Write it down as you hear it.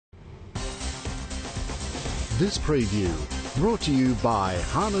This preview brought to you by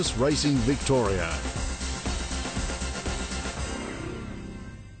Harness Racing Victoria.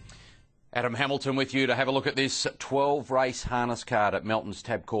 Adam Hamilton with you to have a look at this 12-race harness card at Melton's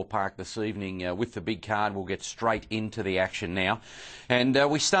Tabcorp Park this evening. With the big card, we'll get straight into the action now. And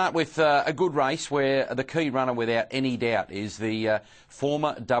we start with a good race where the key runner, without any doubt, is the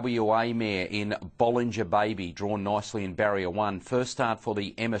former WA mare in Bollinger Baby, drawn nicely in Barrier 1. First start for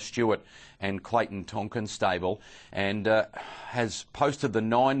the Emma Stewart and Clayton Tonkin stable, and has posted the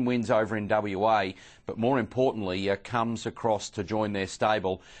 9 wins over in WA, but more importantly comes across to join their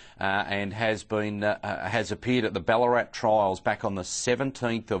stable and has appeared at the Ballarat trials back on the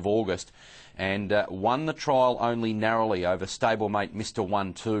 17th of August and won the trial only narrowly over stablemate Mr.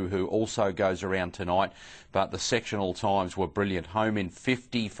 1-2, who also goes around tonight, but the sectional times were brilliant. Home in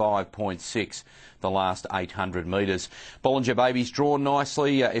 55.6 the last 800 metres. Bollinger Baby's drawn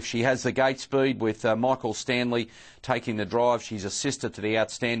nicely if she has the gate speed, with Michael Stanley taking the drive. She's a sister to the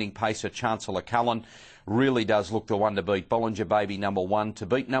outstanding pacer Chancellor Cullen. Really does look the one to beat. Bollinger Baby number 1 to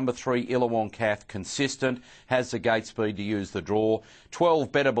beat number 3 Illawong Cath, consistent, has the gate speed to use the draw.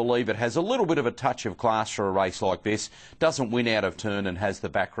 12 Better Believe It has a little bit of a touch of class for a race like this. Doesn't win out of turn and has the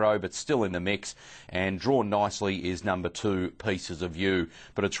back row, but still in the mix. And drawn nicely is number 2 Pieces of You.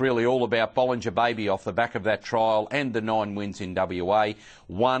 But it's really all about Bollinger Baby off the back of that trial and the 9 wins in WA.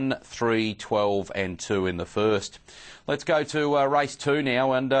 1, 3, 12 and 2 in the first. Let's go to race 2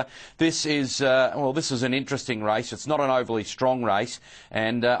 now, and this is an interesting race. It's not an overly strong race,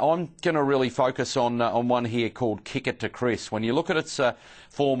 and I'm going to really focus on one here called Kick It to Chris. When you look at its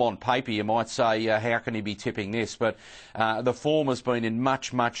form on paper, you might say, how can he be tipping this? But the form has been in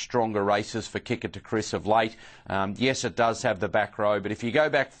much, much stronger races for Kick It to Chris of late. Yes, it does have the back row, but if you go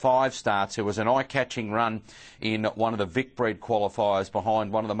back 5 starts, it was an eye-catching run in one of the Vic Bred qualifiers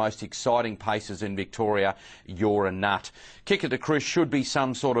behind one of the most exciting paces in Victoria, You're a Nut. Kick It to Chris should be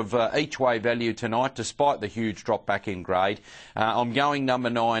some sort of each-way value tonight, despite the huge drop back in grade. I'm going number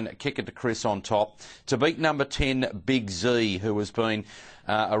 9, Kick It to Chris on top, to beat number 10, Big Z, who has been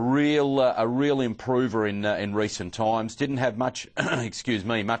a real improver in recent times. Didn't have much,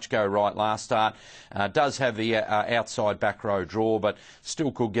 much go right last start. Does have the outside back row draw, but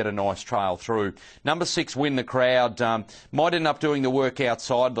still could get a nice trail through. Number 6, Win the Crowd, might end up doing the work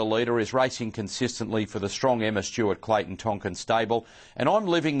outside the leader. Is racing consistently for the strong Emma Stewart Clayton Tonkin stable, and I'm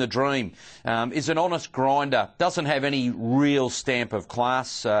Living the Dream. Is an honest grinder. Doesn't have any real stamp of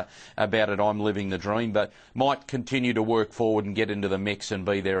class about it. I'm Living the Dream, but might continue to work forward and get into the mix and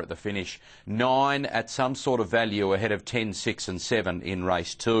be there at the finish. 9 at some sort of value ahead of 10, 6 and 7 in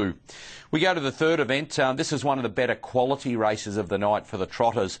race 2. We go to the third event. This is one of the better quality races of the night for the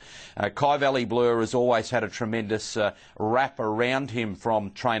trotters. Kai Valley Blur has always had a tremendous wrap around him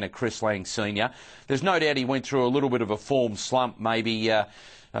from trainer Chris Lang Sr. There's no doubt he went through a little bit of a form slump, maybe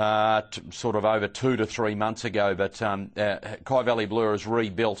sort of over 2 to 3 months ago, but Kai Valley Blur has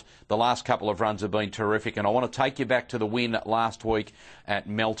rebuilt. The last couple of runs have been terrific, and I want to take you back to the win last week at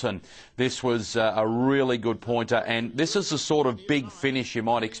Melton. This was a really good pointer, and this is the sort of big finish you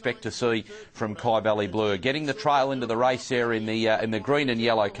might expect to see from Kai Valley Blur, getting the trail into the race there in the green and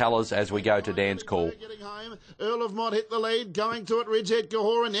yellow colours as we go to Dan's call. Earl of Mott hit the lead, going to it, Ridgehead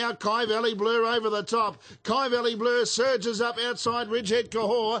Cahor, and now Kai Valley Blur over the top. Kai Valley Blur surges up outside Ridgehead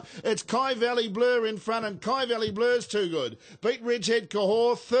Cahor. It's Kai Valley Blur in front, and Kai Valley Blur's too good. Beat Ridgehead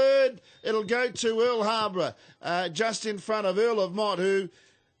Cahor. Third, it'll go to Earl Harbour, just in front of Earl of Mott, who,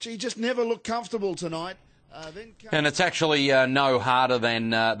 gee, just never looked comfortable tonight. And it's actually no harder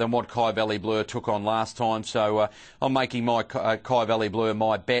than what Kai Valley Blur took on last time, so I'm making my Kai Valley Blur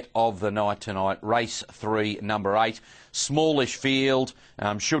my bet of the night tonight. Race 3, number 8. Smallish field,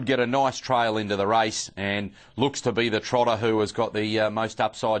 should get a nice trail into the race, and looks to be the trotter who has got the most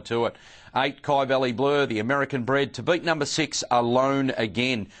upside to it. 8, Kai Valley Blur, the American bred, to beat number 6, Alone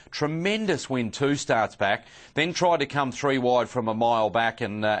Again. Tremendous win 2 starts back, then tried to come 3 wide from a mile back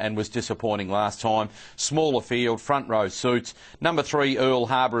and was disappointing last time. Smaller field, front row suits. Number 3, Earl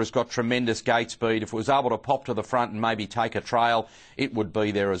Harbour, has got tremendous gate speed. If it was able to pop to the front and maybe take a trail, it would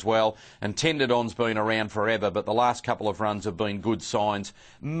be there as well. And Tenderdon's been around forever, but the last couple of runs have been good signs,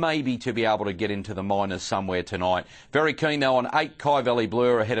 maybe to be able to get into the minors somewhere tonight. Very keen though on 8, Kai Valley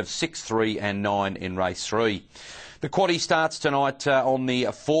Blur, ahead of 6, 3 and 9 in race 3. The quaddie starts tonight on the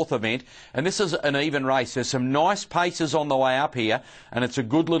 4th event, and this is an even race. There's some nice paces on the way up here, and it's a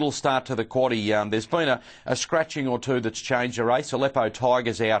good little start to the quaddie. There's been a scratching or two that's changed the race. Aleppo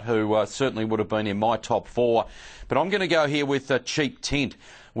Tiger's out, who certainly would have been in my top 4. But I'm going to go here with Cheap Tint.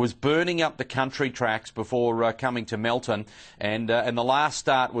 was burning up the country tracks before coming to Melton, and the last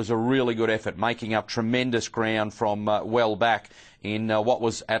start was a really good effort, making up tremendous ground from well back in what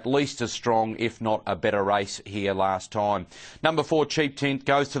was at least as strong, if not a better race here last time. Number 4, Cheap Tint,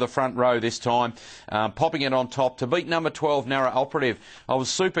 goes to the front row this time, popping it on top to beat number 12, Narrow Operative. I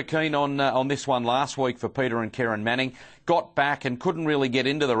was super keen on this one last week for Peter and Karen Manning. Got back and couldn't really get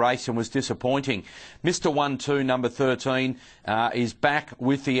into the race and was disappointing. Mr. 1-2, number 13, is back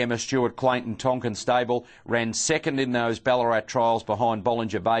with the Emma Stewart Clayton Tonkin stable. Ran second in those Ballarat trials behind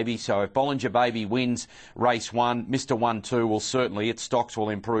Bollinger Baby. So if Bollinger Baby wins race 1, Mr. 1-2 will certainly, its stocks will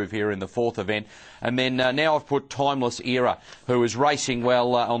improve here in the 4th event. And then now I've put Timeless Era, who is racing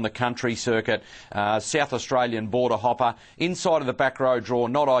well on the country circuit. South Australian border hopper. Inside of the back row draw,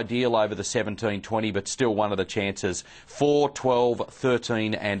 not ideal over the 17-20, but still one of the chances. 4, 12,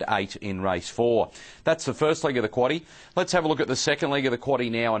 13 and 8 in race 4. That's the first leg of the quaddie. Let's have a look at the second leg of the quaddie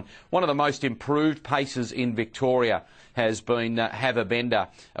now. And one of the most improved paces in Victoria has been Have a Bender,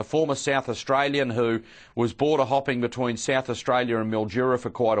 a former South Australian who was border hopping between South Australia and Mildura for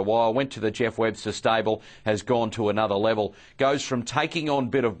quite a while, went to the Jeff Webster stable, has gone to another level, goes from taking on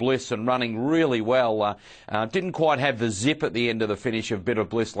Bit of Bliss and running really well, didn't quite have the zip at the end of the finish of Bit of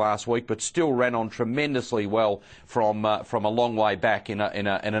Bliss last week, but still ran on tremendously well from a long way back in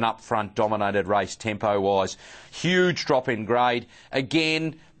an up-front dominated race tempo-wise. Huge drop in grade.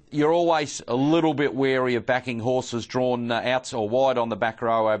 Again, you're always a little bit wary of backing horses drawn out or wide on the back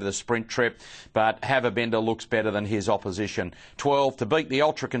row over the sprint trip, but Have a Bender looks better than his opposition. 12 to beat the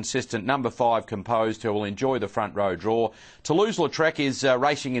ultra-consistent number 5 Composed, who will enjoy the front row draw. Toulouse-Lautrec is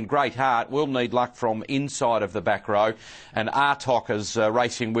racing in great heart, will need luck from inside of the back row, and Artok is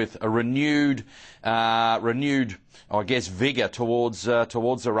racing with a renewed I guess, vigour towards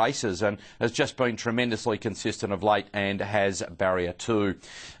the races, and has just been tremendously consistent of late and has barrier 2.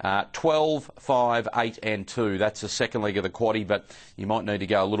 12, 5, 8 and 2. That's the second leg of the quaddie, but you might need to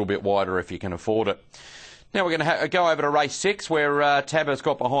go a little bit wider if you can afford it. Now we're going to go over to race 6, where Tab has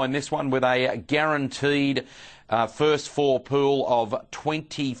got behind this one with a guaranteed first 4 pool of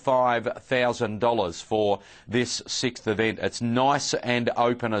 $25,000 for this 6th event. It's nice and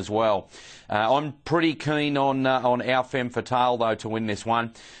open as well. I'm pretty keen on Our Femme Fatale, though, to win this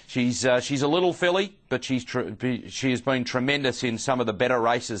one. She's a little filly, but she has been tremendous in some of the better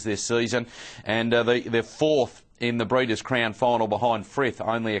races this season, and the 4th in the Breeders' Crown final behind Frith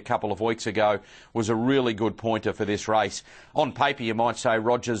only a couple of weeks ago was a really good pointer for this race. On paper, you might say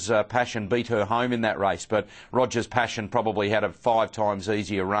Roger's Passion beat her home in that race, but Roger's Passion probably had a 5 times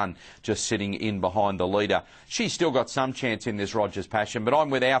easier run just sitting in behind the leader. She's still got some chance in this Roger's Passion, but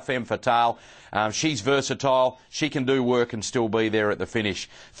I'm with Our Femme Fatale. She's versatile. She can do work and still be there at the finish.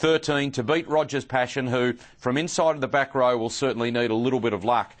 13 to beat Roger's Passion, who from inside of the back row will certainly need a little bit of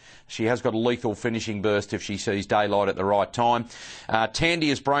luck. She has got a lethal finishing burst if she sees daylight at the right time.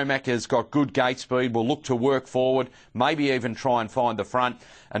 Tandia's Bromac has got good gate speed, will look to work forward, maybe even try and find the front.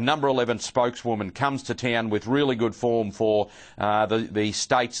 And number 11 Spokeswoman comes to town with really good form for the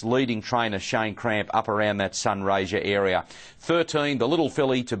state's leading trainer Shane Cramp up around that Sunraysia area. 13, the little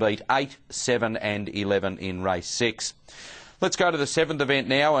filly to beat 8, 7 and 11 in race 6. Let's go to the 7th event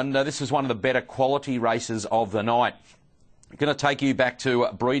now, and this is one of the better quality races of the night. I'm going to take you back to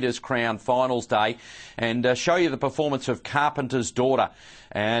Breeders' Crown Finals Day and show you the performance of Carpenter's Daughter.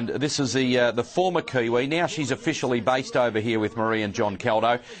 And this is the former Kiwi. Now she's officially based over here with Marie and John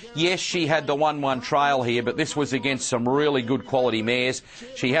Caldo. Yes, she had the 1-1 trail here, but this was against some really good quality mares.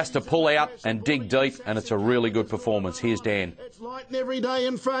 She has to pull out and dig deep, and it's a really good performance. Here's Dan. It's Lighten Every Day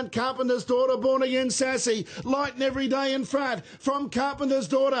in front. Carpenter's Daughter, Born Again Sassy. Lighten Every Day in front from Carpenter's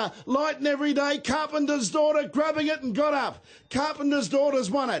Daughter. Lighten Every Day. Carpenter's Daughter grabbing it and got up. Carpenter's Daughter's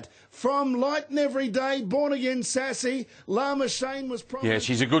won it. From Lighten Every Day, Born Again Sassy. Lama Shane was promised. Yeah,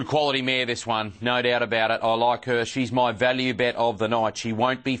 she's a good quality mare, this one. No doubt about it. I like her. She's my value bet of the night. She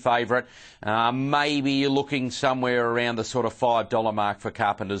won't be favourite. Maybe you're looking somewhere around the sort of $5 mark for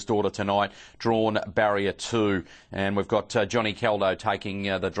Carpenter's Daughter tonight. Drawn barrier 2. And we've got Johnny Caldo taking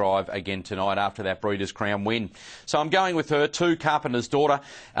the drive again tonight after that Breeders' Crown win. So I'm going with her, 2 Carpenter's Daughter.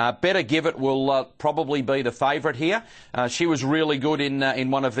 Better Give It will probably be the favourite here. She was really good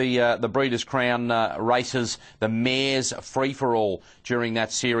in one of the Breeders' Crown races, the Mares Free-for-All during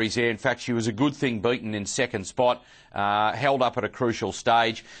that series there. In fact, she was a good thing beaten in second spot. Held up at a crucial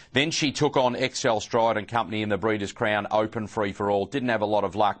stage. Then she took on XL Stride and Company in the Breeders' Crown Open Free-for-All. Didn't have a lot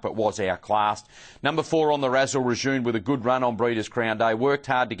of luck, but was outclassed. Number 4 on the Razzle Rejoon with a good run on Breeders' Crown Day. Worked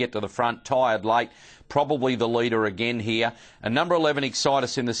hard to get to the front, tired late. Probably the leader again here. And number 11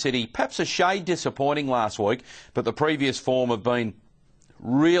 Excitus in the City. Perhaps a shade disappointing last week, but the previous form have been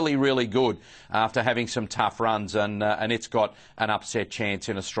really, really good after having some tough runs, and it's got an upset chance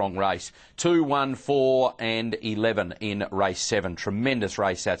in a strong race. 2, 1, 4 and 11 in race 7. Tremendous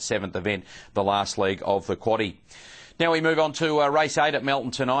race, that 7th event, the last leg of the quaddie. Now we move on to race 8 at Melton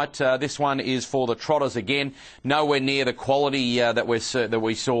tonight. This one is for the trotters again. Nowhere near the quality that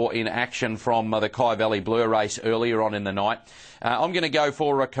we saw in action from the Kai Valley Blur race earlier on in the night. I'm going to go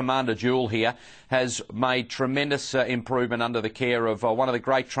for Commander Jewel here. Has made tremendous improvement under the care of one of the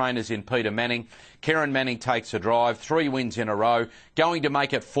great trainers in Peter Manning. Karen Manning takes a drive, 3 wins in a row, going to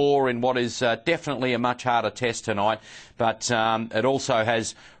make it 4 in what is definitely a much harder test tonight. But it also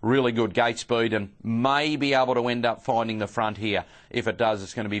has really good gate speed and may be able to end up finding the front here. If it does,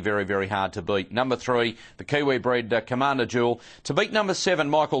 it's going to be very, very hard to beat. Number 3, the Kiwi bred Commander Jewel. To beat number 7,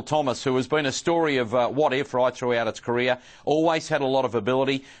 Michael Thomas, who has been a story of what if right throughout its career. Always had a lot of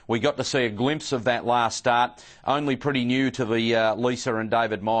ability. We got to see a glimpse of that last start. Only pretty new to the Lisa and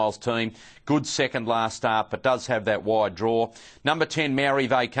David Miles team. Good second last start, but does have that wide draw. Number 10, Maori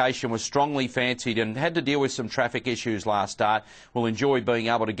Vacation, was strongly fancied and had to deal with some traffic issues last start. Will enjoy being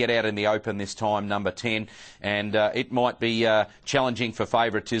able to get out in the open this time, number 10. And it might be challenging for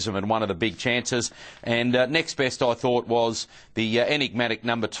favouritism and one of the big chances. And next best, I thought, was the enigmatic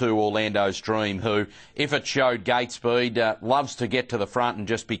number 2, Orlando's Dream, who, if it showed gate speed, loves to get to the front and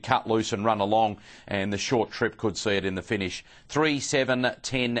just be cut loose and run along. And the short trip could see it in the finish. 3, 7,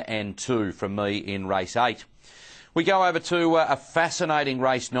 10 and 2 from me in race 8. We go over to a fascinating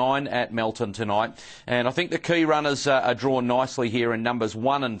race 9 at Melton tonight, and I think the key runners are drawn nicely here in numbers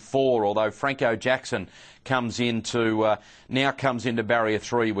 1 and 4, although Franco Jackson comes into barrier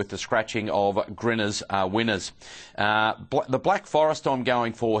 3 with the scratching of Grinner's winners. The Black Forest I'm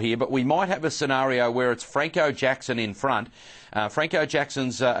going for here, but we might have a scenario where it's Franco Jackson in front. Franco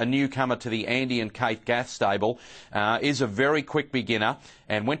Jackson's a newcomer to the Andy and Kate Gath stable, is a very quick beginner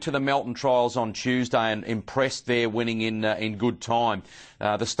and went to the Melton trials on Tuesday and impressed there, winning in good time.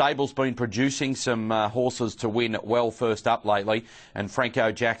 The stable's been producing some horses to win well first up lately, and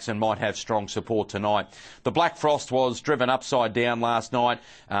Franco Jackson might have strong support tonight. The Black Frost was driven upside down last night,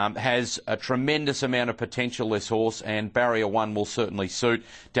 has a tremendous amount of potential, this horse, and barrier 1 will certainly suit.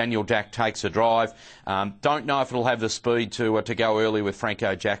 Daniel Dack takes a drive. Don't know if it'll have the speed to go early with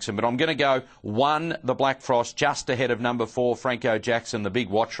Franco Jackson, but I'm going to go 1, the Black Frost, just ahead of number 4, Franco Jackson, the big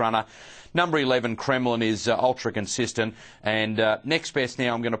watch runner. Number 11, Kremlin, is ultra consistent, and next best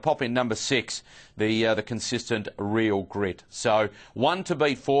now I'm going to pop in number 6, the consistent Real Grit. So 1 to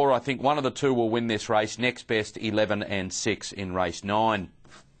beat 4. I think one of the 2 will win this race. Next best 11 and 6 in race 9.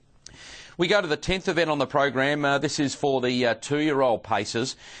 We go to the 10th event on the program. This is for the 2-year-old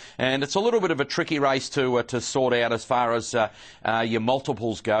pacers, and it's a little bit of a tricky race to sort out as far as your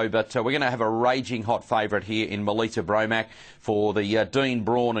multiples go, but we're going to have a raging hot favourite here in Melita Bromack for the Dean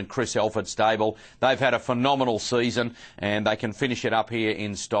Braun and Chris Elford stable. They've had a phenomenal season and they can finish it up here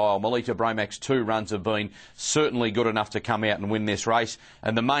in style. Melita Bromack's 2 runs have been certainly good enough to come out and win this race,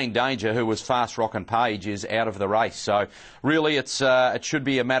 and the main danger, who was Fast Rockin' Page, is out of the race. So really it should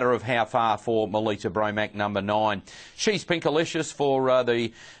be a matter of how far for Melita Bromack, number 9. She's Pinkalicious for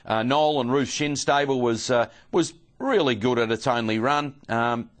the Noel and Ruth Shin stable was really good at its only run.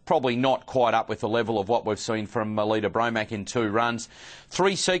 Probably not quite up with the level of what we've seen from Melita Bromack in 2 runs.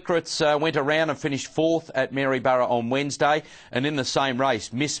 3 Secrets went around and finished 4th at Maryborough on Wednesday, and in the same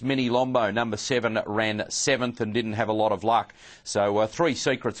race, Miss Minnie Lombo, number 7, ran 7th and didn't have a lot of luck. So 3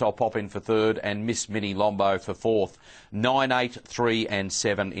 Secrets I'll pop in for 3rd, and Miss Minnie Lombo for 4th. 9, 8, 3 and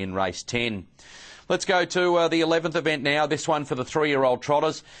 7 in race 10. Let's go to the 11th event now, this one for the 3-year-old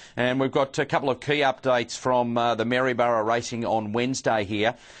trotters, and we've got a couple of key updates from the Maryborough racing on Wednesday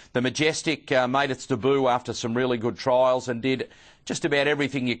here. The Majestic made its debut after some really good trials and did just about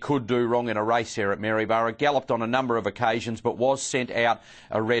everything you could do wrong in a race here at Maryborough. Galloped on a number of occasions, but was sent out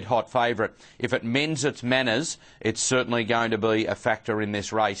a red-hot favourite. If it mends its manners, it's certainly going to be a factor in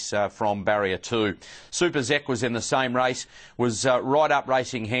this race from barrier 2. Super Zek was in the same race, was right up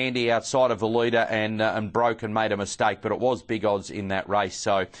racing handy outside of the leader and broke and made a mistake, but it was big odds in that race.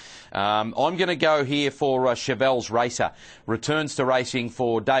 So I'm going to go here for Chevelle's Racer. Returns to racing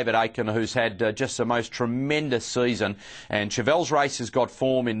for David Aitken, who's had just the most tremendous season, and Chevelle's Race has got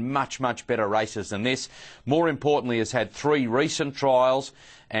form in much, much better races than this. More importantly, has had 3 recent trials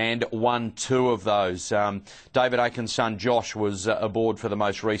and won 2 of those. David Aiken's son Josh was aboard for the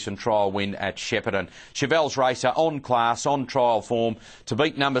most recent trial win at Shepparton. Chevelle's racer on class, on trial form, to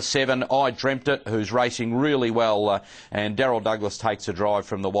beat number 7, I Dreamt It, who's racing really well, and Daryl Douglas takes a drive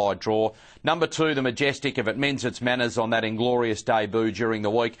from the wide draw. Number 2, the Majestic, if it mends its manners on that inglorious debut during the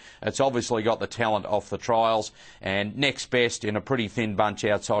week, it's obviously got the talent off the trials. And next best, in a pretty thin bunch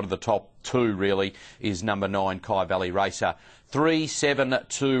outside of the top 2 really, is number 9, Kai Valley Racer. 3, 7,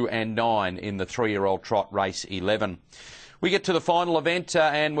 2 and 9 in the 3-year-old trot race 11. We get to the final event,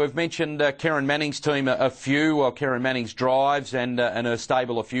 and we've mentioned Karen Manning's team a few, Karen Manning's drives and her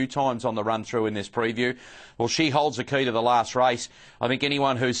stable a few times on the run-through in this preview. Well, she holds the key to the last race. I think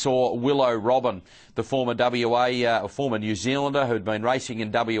anyone who saw Willow Robin, the former former New Zealander who'd been racing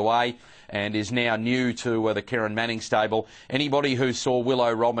in WA and is now new to the Karen Manning stable, anybody who saw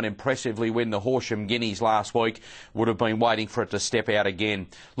Willow Robin impressively win the Horsham Guineas last week would have been waiting for it to step out again.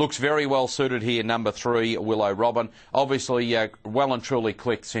 Looks very well suited here, number 3, Willow Robin. Obviously well and truly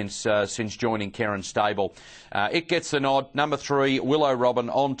clicked since joining Karen's stable. It gets the nod. Number 3, Willow Robin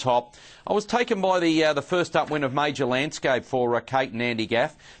on top. I was taken by the first up win of Major Landscape for Kate and Andy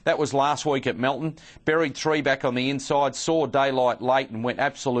Gaff. That was last week at Melton. Buried 3 back on the inside, saw daylight late and went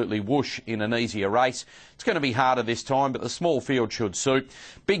absolutely whoosh in an easier race. It's going to be harder this time, but the small field should suit.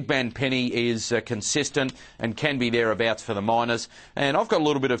 Big Ben Penny is consistent and can be thereabouts for the minors. And I've got a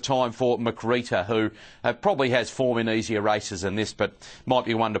little bit of time for McRita, who probably has form in easier races than this, but might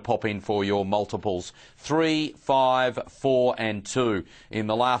be one to pop in for your multiples. 3, 5, 4 and 2 in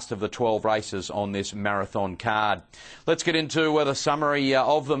the last of the 12 races on this marathon card. Let's get into the summary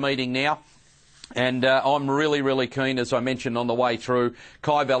of the meeting now. And I'm really, really keen, as I mentioned on the way through,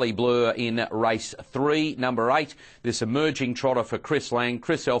 Kai Valley Blur in race 3, number 8. This emerging trotter for Chris Lang.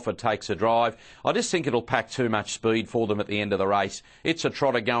 Chris Elford takes a drive. I just think it'll pack too much speed for them at the end of the race. It's a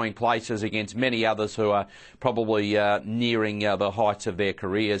trotter going places against many others who are probably nearing the heights of their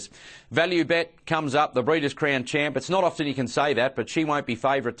careers. Value Bet comes up, the Breeders' Crown champ. It's not often you can say that, but she won't be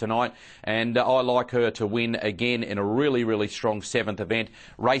favourite tonight, and I like her to win again in a really, really strong 7th event.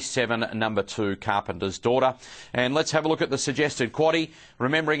 Race 7, number 2, Carpenter's Daughter. And let's have a look at the suggested quaddie.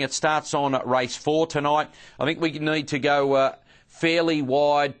 Remembering it starts on race 4 tonight. I think we need to go fairly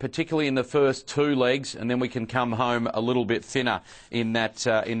wide, particularly in the first 2 legs, and then we can come home a little bit thinner in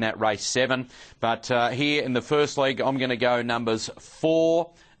that race 7. But here in the first leg, I'm going to go numbers 4,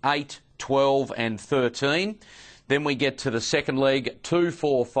 8, 12 and 13. Then we get to the second leg, 2,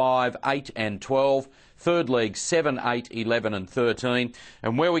 4, 5, 8 and 12. Third leg, 7, 8, 11 and 13.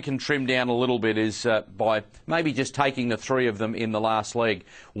 And where we can trim down a little bit is by maybe just taking the 3 of them in the last leg.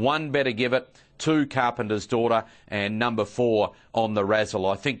 1, Better Give It, 2, Carpenter's Daughter, and number 4 on the Razzle.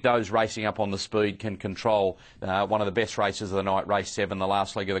 I think those racing up on the speed can control one of the best races of the night, race 7, the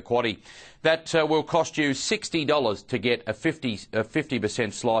last leg of the quaddie. That will cost you $60 to get a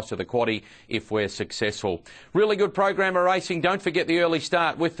 50% slice of the quaddie if we're successful. Really good program of racing. Don't forget the early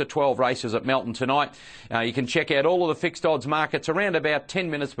start with the 12 races at Melton tonight. You can check out all of the fixed odds markets around about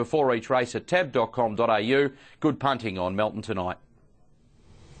 10 minutes before each race at tab.com.au. Good punting on Melton tonight.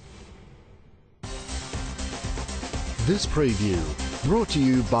 This preview brought to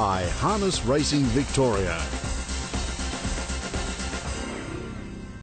you by Harness Racing Victoria.